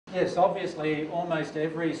Yes, obviously almost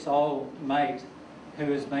every soul mate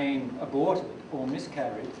who has been aborted or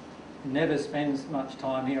miscarried never spends much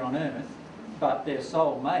time here on earth, but their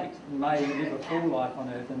soul mate may live a full life on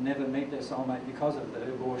earth and never meet their soul mate because of the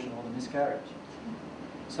abortion or the miscarriage.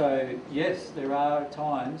 So yes, there are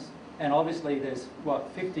times, and obviously there's,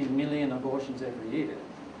 50 million abortions every year.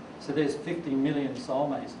 So there's 50 million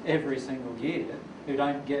soulmates every single year who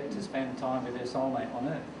don't get to spend time with their soulmate on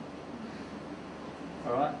earth.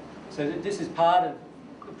 All right? So this is part of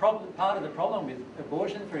the problem with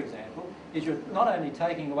abortion, for example, is you're not only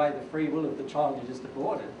taking away the free will of the child you just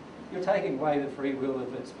aborted, you're taking away the free will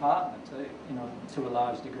of its partner too, to a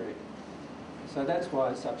large degree. So that's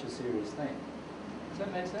why it's such a serious thing. Does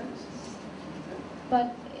that make sense?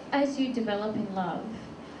 But as you develop in love,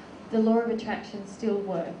 the law of attraction still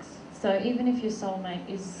works. So even if your soulmate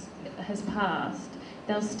has passed,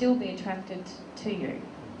 they'll still be attracted to you.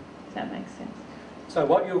 Does that make sense? So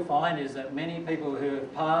what you'll find is that many people who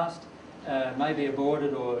have passed, maybe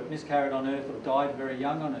aborted or miscarried on earth or died very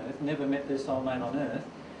young on earth, never met their soulmate on earth,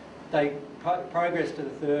 they progress to the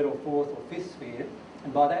third or fourth or fifth sphere,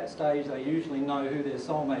 and by that stage they usually know who their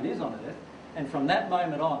soulmate is on earth, and from that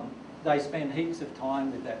moment on they spend heaps of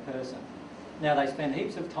time with that person. Now they spend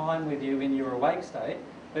heaps of time with you in your awake state,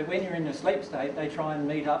 but when you're in your sleep state they try and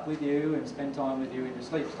meet up with you and spend time with you in your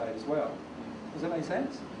sleep state as well. Does that make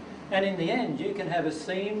sense? And in the end you can have a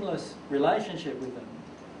seamless relationship with them,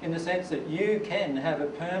 in the sense that you can have a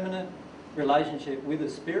permanent relationship with a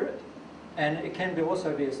spirit, and it can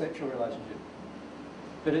also be a sexual relationship.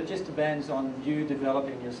 But it just depends on you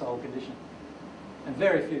developing your soul condition. And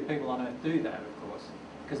very few people on earth do that, of course,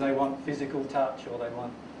 because they want physical touch or they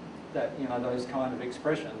want that, those kind of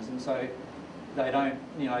expressions, and so they don't,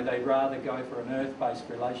 they'd rather go for an earth-based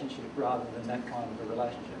relationship rather than that kind of a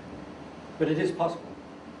relationship. But it is possible.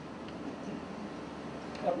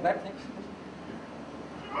 Up back, thanks.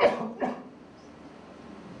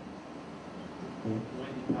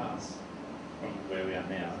 When you pass from where we are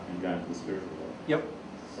now and go into the spirit world, yep.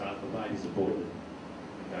 So if the lady's aborted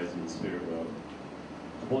and goes into the spirit world,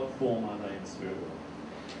 what form are they in the spirit world?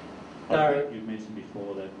 I think you mentioned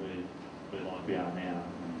before that we're like we are now.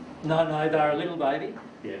 No, they're a little baby,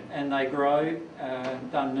 yeah, and they grow.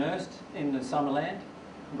 They're nursed in the summerland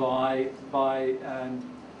by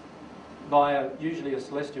usually a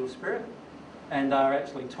celestial spirit, and they're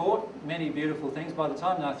actually taught many beautiful things. By the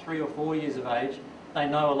time they're 3 or 4 years of age, they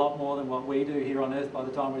know a lot more than what we do here on earth by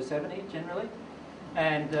the time we're 70 generally,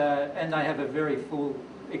 and they have a very full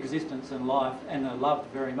existence and life and are loved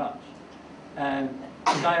very much. And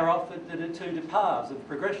they are offered the two paths of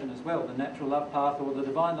progression as well, the natural love path or the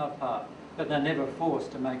divine love path, but they're never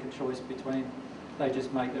forced to make a choice between. They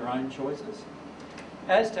just make their own choices.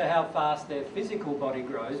 As to how fast their physical body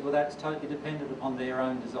grows, well, that's totally dependent upon their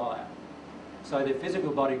own desire. So their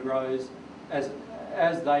physical body grows as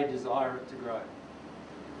they desire it to grow.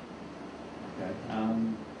 Okay.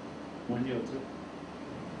 When you're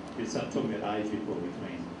talking about age before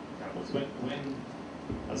between couples, when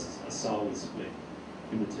a soul is split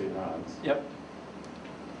into two halves, yep,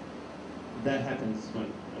 that happens when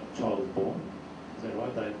a child is born. Is that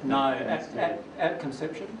right? No, at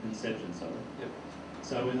conception. Conception, sorry. Yep.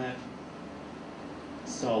 So when that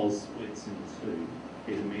soul splits into two,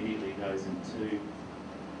 it immediately goes into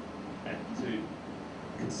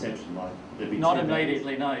conception, like there'd be Not two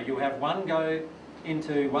immediately, babies. no. You have one go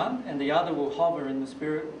into one, and the other will hover in the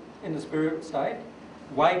spirit state,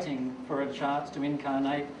 waiting for a chance to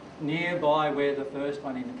incarnate nearby where the first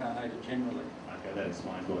one incarnated generally. Okay, that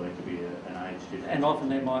explains why there could be an age difference. And often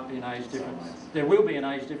there might be an age difference. Soulmates. There will be an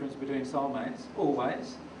age difference between soulmates,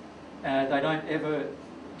 always. They don't ever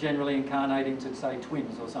generally incarnate into, say,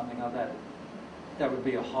 twins or something like that. That would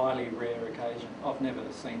be a highly rare occasion. I've never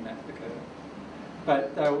seen that occur.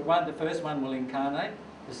 But the first one will incarnate,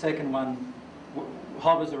 the second one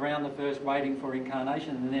hovers around the first waiting for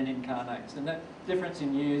incarnation and then incarnates. And that difference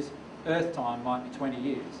in years, Earth time, might be 20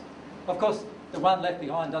 years. Of course, the one left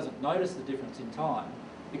behind doesn't notice the difference in time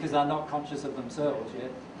because they're not conscious of themselves yet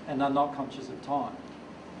and they're not conscious of time.